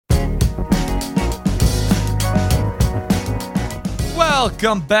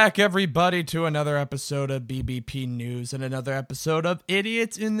Welcome back, everybody, to another episode of BBP News and another episode of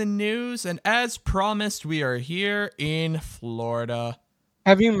Idiots in the News. And as promised, we are here in Florida.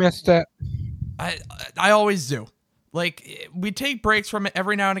 Have you missed it? I always do. Like, we take breaks from it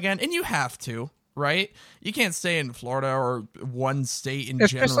every now and again, and you have to, right? You can't stay in Florida or one state in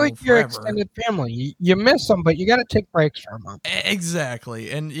It's general just like forever. your extended family. You miss them, but you got to take breaks from them. Exactly.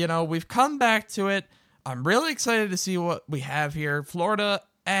 And, you know, we've come back to it. I'm really excited to see what we have here. Florida,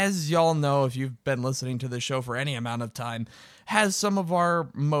 as y'all know, if you've been listening to the show for any amount of time, has some of our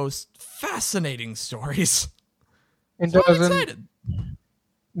most fascinating stories. And So I'm excited.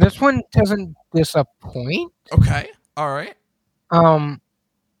 This one doesn't disappoint. Okay. All right.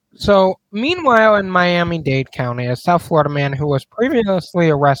 So, meanwhile, in Miami-Dade County, a South Florida man who was previously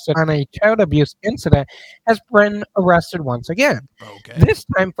arrested on a child abuse incident has been arrested once again. Okay. This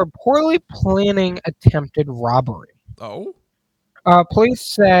time for poorly planning attempted robbery. Oh?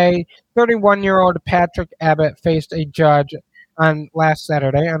 Police say 31-year-old Patrick Abbott faced a judge on last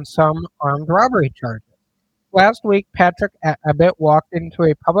Saturday on some armed robbery charges. Last week, Patrick Abbott walked into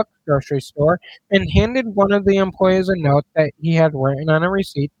a Publix grocery store and handed one of the employees a note that he had written on a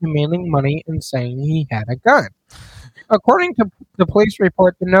receipt demanding money and saying he had a gun. According to the police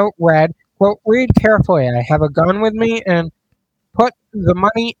report, the note read, quote, "Read carefully. I have a gun with me and put the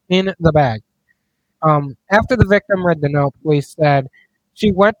money in the bag." After the victim read the note, police said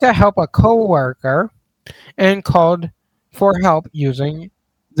she went to help a coworker and called for help using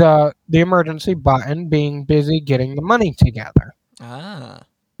the emergency button, being busy getting the money together.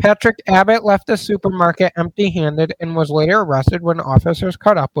 Patrick Abbott left the supermarket empty-handed and was later arrested when officers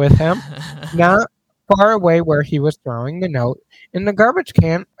caught up with him, not far away where he was throwing the note in the garbage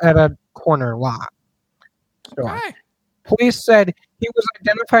can at a corner lot store. Okay. Police said he was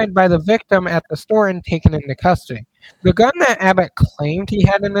identified by the victim at the store and taken into custody. The gun that Abbott claimed he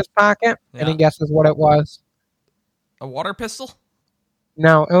had in his pocket, any guesses what it was? A water pistol?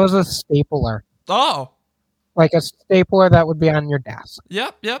 No, it was a stapler. Oh. Like a stapler that would be on your desk.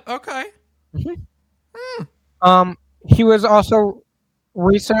 Yep, okay. He was also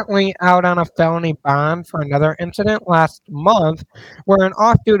recently out on a felony bond for another incident last month where an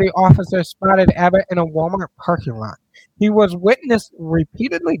off-duty officer spotted Abbott in a Walmart parking lot. He was witnessed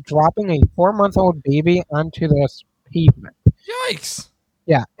repeatedly dropping a 4-month-old baby onto the pavement. Yikes.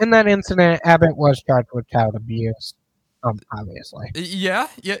 Yeah, in that incident, Abbott was charged with child abuse, obviously. Yeah,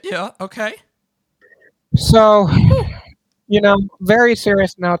 okay. So, very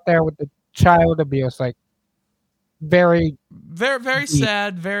serious note there with the child abuse, like, very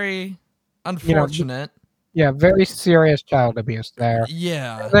sad, very unfortunate. Very serious child abuse there.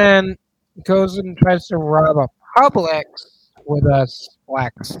 Yeah. And then goes and tries to rob a Publix with a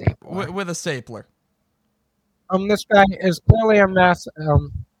black stapler. With a stapler. This guy is clearly a mess. I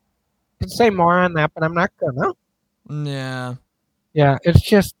can say more on that, but I'm not gonna. Yeah. Yeah, it's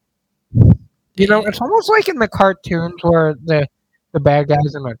just, it's almost like in the cartoons where the bad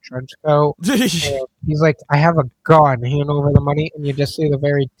guy's in a trench coat. He's like, I have a gun, hand over the money, and you just see the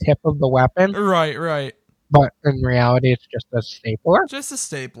very tip of the weapon. Right. But in reality, it's just a stapler. Just a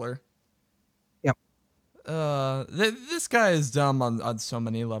stapler. Yep. This guy is dumb on so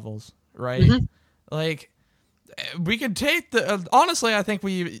many levels, right? Mm-hmm. Like, we could take honestly, I think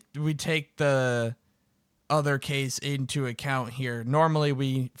we take the other case into account here. Normally,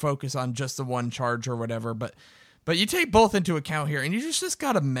 we focus on just the one charge or whatever, but you take both into account here, and you just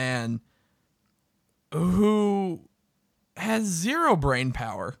got a man who has zero brain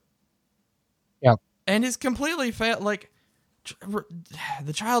power. Yep. And is completely like,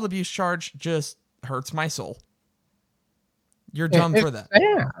 the child abuse charge just hurts my soul. You're dumb for that.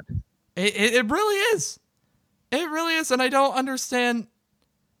 Sad. It really is. It really is, and I don't understand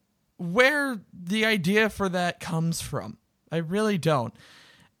where the idea for that comes from. I really don't.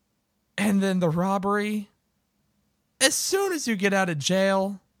 And then the robbery. As soon as you get out of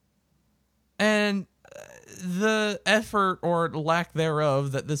jail, and the effort or lack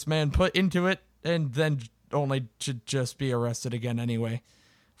thereof that this man put into it, and then only to just be arrested again anyway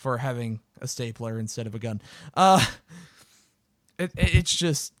for having a stapler instead of a gun. It's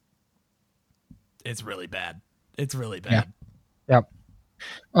just, it's really bad. It's really bad. Yep.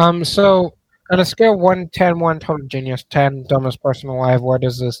 So on a scale of 1 to 10, 1 total genius, 10 dumbest person alive, where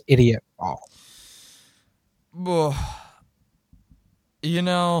does this idiot fall? I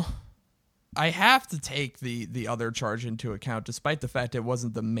have to take the other charge into account, despite the fact it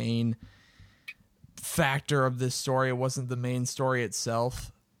wasn't the main factor of this story. It wasn't the main story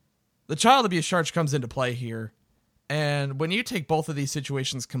itself. The child abuse charge comes into play here. And when you take both of these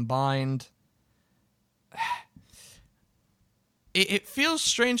situations combined, it feels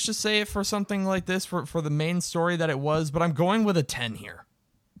strange to say it for something like this, for the main story that it was, but I'm going with a 10 here.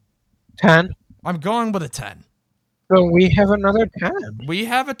 10? I'm going with a 10. So we have another 10. We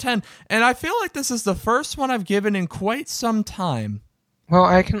have a 10. And I feel like this is the first one I've given in quite some time.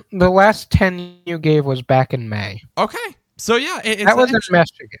 Well, the last 10 you gave was back in May. Okay. So yeah, that was in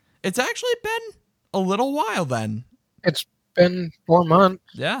Michigan. It's actually been a little while then. It's been 4 months.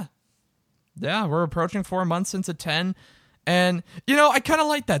 Yeah. Yeah, we're approaching 4 months since a 10. And, I kind of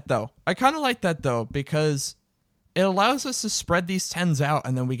like that, though. Because it allows us to spread these 10s out,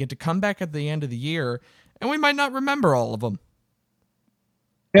 and then we get to come back at the end of the year, and we might not remember all of them.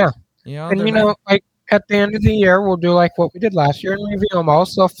 Yeah. Like at the end of the year, we'll do like what we did last year and review them all.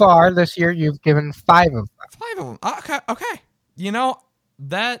 So far this year, you've given 5 of them. 5 of them. Okay.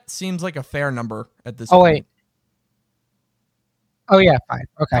 That seems like a fair number at this point. Oh, wait. Oh, yeah, 5.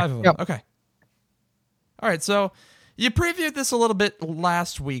 Okay. 5 of them. Yep. Okay. All right, so you previewed this a little bit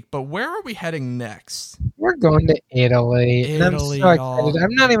last week, but where are we heading next? We're going to Italy. Italy, and I'm so excited.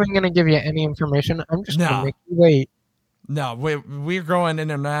 I'm not even going to give you any information. I'm just going to make you wait. No, we're going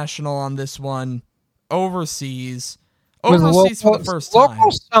international on this one. Overseas for the first time.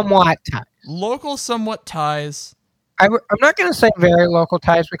 Local somewhat ties. I'm not going to say very local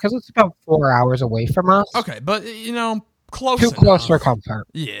ties because it's about 4 hours away from us. Okay, but, close Too enough. Close for comfort.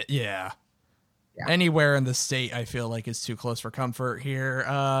 Yeah. Anywhere in the state, I feel like, is too close for comfort here.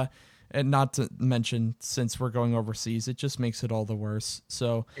 And not to mention, since we're going overseas, it just makes it all the worse.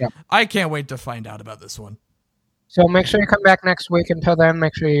 So I can't wait to find out about this one. So make sure you come back next week. Until then,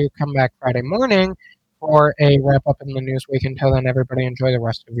 make sure you come back Friday morning for a wrap-up in the news week. Until then, everybody enjoy the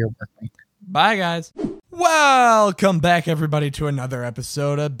rest of your work week. Bye, guys. Welcome back, everybody, to another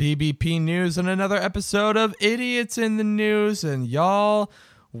episode of BBP News and another episode of Idiots in the News. And y'all,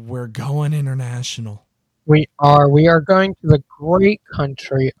 we're going international. We are going to the great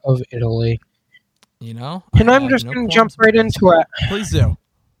country of Italy. And I'm just going to jump right into it. Please do.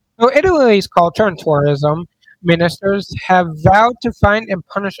 So Italy's culture and tourism ministers have vowed to find and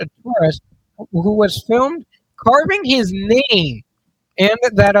punish a tourist who was filmed carving his name and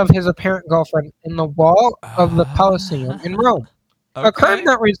that of his apparent girlfriend in the wall of the Colosseum in Rome. Okay. A crime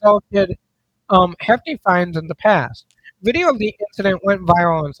that resulted hefty fines in the past. Video of the incident went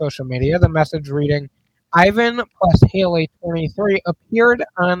viral on social media. The message reading, Ivan plus Haley 23 appeared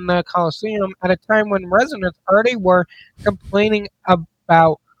on the Colosseum at a time when residents already were complaining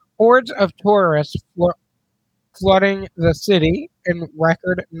about hordes of tourists flooding the city in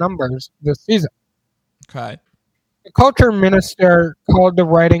record numbers this season. Okay. The culture minister called the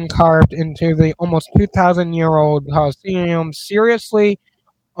writing carved into the almost 2,000-year-old Colosseum seriously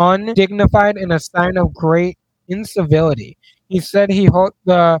undignified and a sign of great incivility. He said he hoped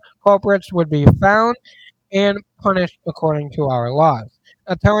the culprits would be found and punished according to our laws.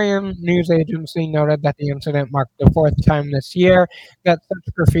 Italian news agency noted that the incident marked the 4th time this year that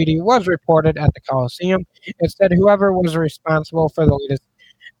such graffiti was reported at the Colosseum. It said whoever was responsible for the latest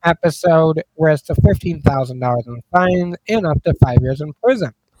episode risked $15,000 in fines and up to 5 years in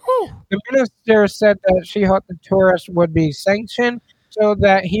prison. The minister said that she hoped the tourist would be sanctioned so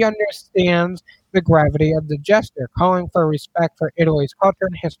that he understands the gravity of the gesture, calling for respect for Italy's culture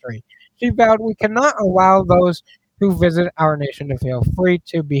and history. She vowed, we cannot allow those who visit our nation to feel free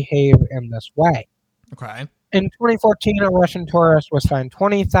to behave in this way. Okay. In 2014, a Russian tourist was fined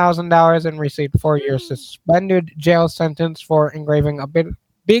 $20,000 and received 4 years suspended jail sentence for engraving a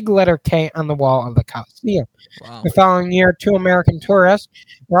big letter K on the wall of the Colosseum. Wow. The following year, 2 American tourists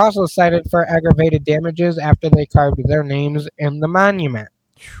were also cited for aggravated damages after they carved their names in the monument.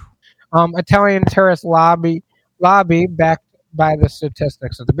 Italian tourist lobby, backed by the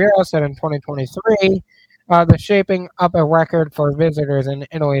statistics of the Bureau, said in 2023, the shaping up a record for visitors in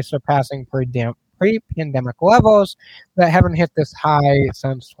Italy, surpassing pre-pandemic levels that haven't hit this high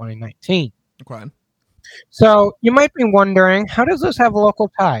since 2019. Okay. So you might be wondering, how does this have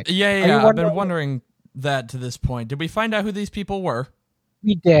local ties? Yeah. I've been wondering that to this point. Did we find out who these people were?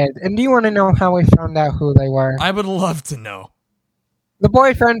 We did. And do you want to know how we found out who they were? I would love to know. The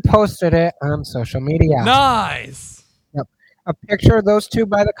boyfriend posted it on social media. Nice. Yep. A picture of those two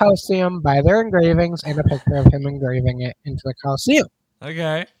by the Colosseum, by their engravings, and a picture of him engraving it into the Colosseum.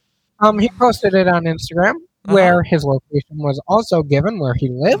 Okay. He posted it on Instagram, where his location was also given, where he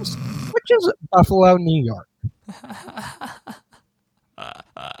lives, which is Buffalo, New York.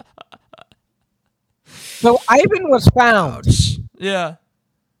 So Ivan was found. Ouch. Yeah.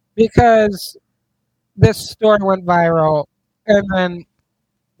 Because this story went viral, and then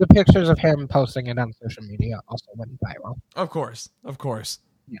the pictures of him posting it on social media also went viral. Of course.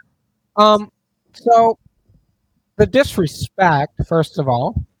 Yeah. So the disrespect, first of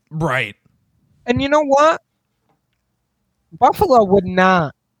all. Right. And you know what? Buffalo would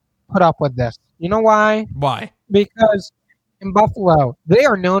not put up with this. You know why? Why? Because in Buffalo, they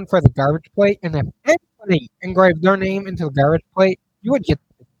are known for the garbage plate, and if anybody engraved their name into the garbage plate, you would get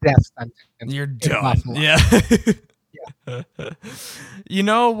the death sentence. You're in done. Buffalo. Yeah. You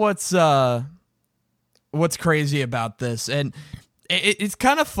know what's crazy about this, and it's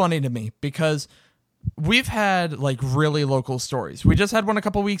kind of funny to me because we've had like really local stories. We just had one a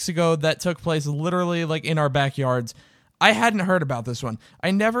couple weeks ago that took place literally like in our backyards. I hadn't heard about this one. I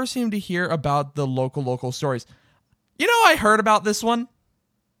never seem to hear about the local stories. You know, I heard about this one.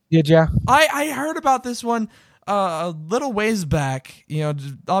 Did ya? I heard about this one a little ways back. You know,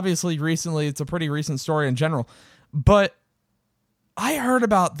 obviously recently, it's a pretty recent story in general. But I heard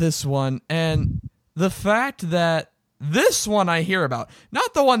about this one, and the fact that this one I hear about,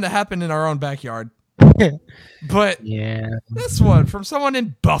 not the one that happened in our own backyard, but this one from someone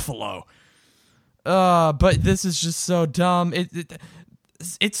in Buffalo. But this is just so dumb.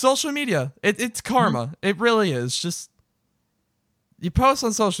 It's social media. It's karma. It really is. Just you post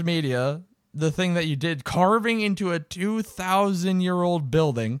on social media the thing that you did, carving into a 2,000-year-old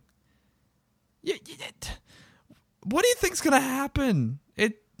building. What do you think's gonna happen?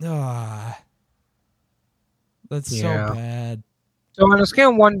 That's so bad. So on a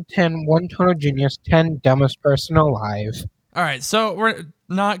scale of 1 to 10, 1 total genius, 10 dumbest person alive. All right, so we're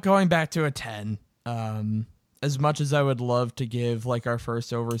not going back to a 10. As much as I would love to give like our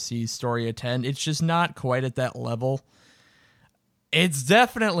first overseas story a 10, it's just not quite at that level. It's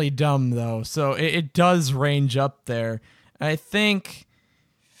definitely dumb though, so it does range up there. I think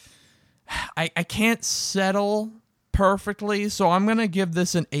I can't settle perfectly, so I'm gonna give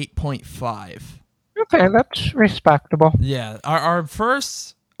this an 8.5. Okay, that's respectable. Yeah, our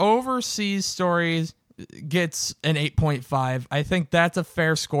first overseas stories gets an 8.5. I think that's a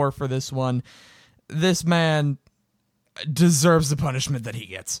fair score for this one. This man deserves the punishment that he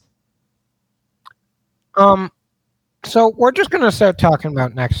gets. So we're just going to start talking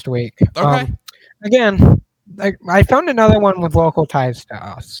about next week. Okay. Again, I found another one with local ties to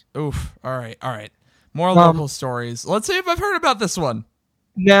us. Oof. All right. More local stories. Let's see if I've heard about this one.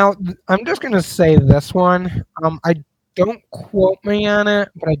 Now, I'm just going to say this one. I don't quote me on it,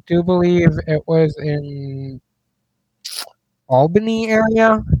 but I do believe it was in Albany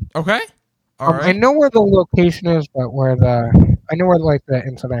area. Okay. All right. I know where the location is, but I know where like the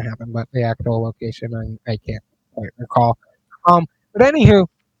incident happened, but the actual location I can't quite recall. But anywho,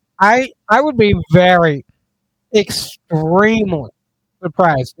 I would be very extremely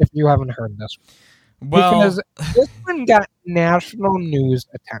surprised if you haven't heard this one. Well, because this one got national news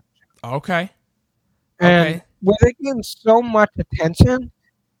attention. Okay. And with it getting so much attention,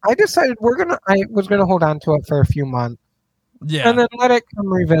 I decided I was gonna hold on to it for a few months. Yeah. And then let it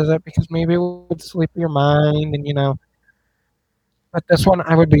come revisit because maybe it would sleep your mind and But this one,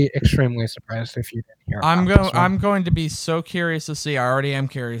 I would be extremely surprised if you didn't hear about. I'm going to be so curious to see. I already am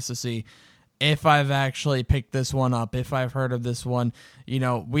curious to see if I've actually picked this one up, if I've heard of this one. I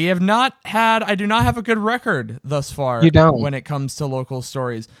do not have a good record thus far. You don't. When it comes to local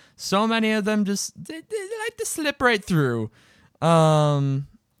stories. So many of them just they like to slip right through. But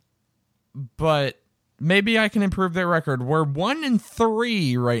maybe I can improve their record. We're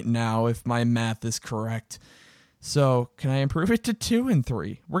 1-3 right now, if my math is correct. So can I improve it to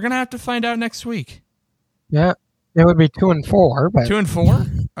 2-3? We're gonna have to find out next week. Yeah, it would be 2-4. But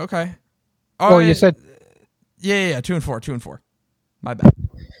 2-4. Okay. Oh, you said. Yeah. 2-4. 2-4. My bad.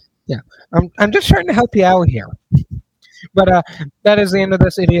 Yeah, I'm just trying to help you out here. But that is the end of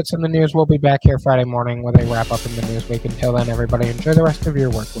this Idiots in the News. We'll be back here Friday morning with a wrap up in the news week. Until then, everybody, enjoy the rest of your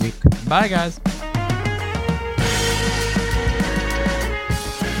work week. Bye, guys.